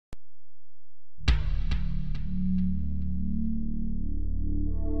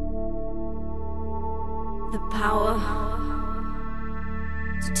the power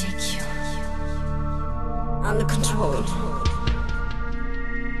to take you under control.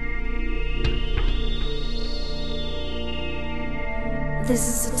 This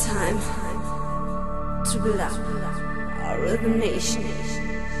is the time to build up our rhythm nation.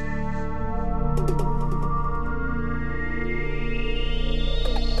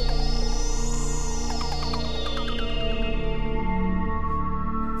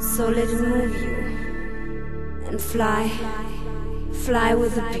 So let it move you and fly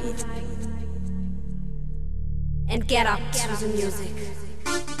with the beat and get up to the music.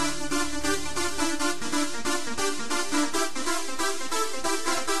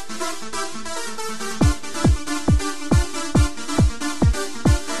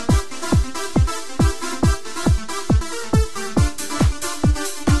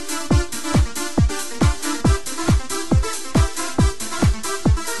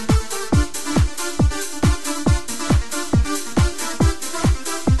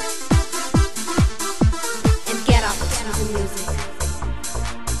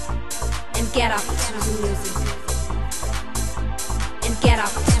 Get up to the music and get up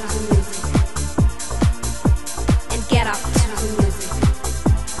to the music.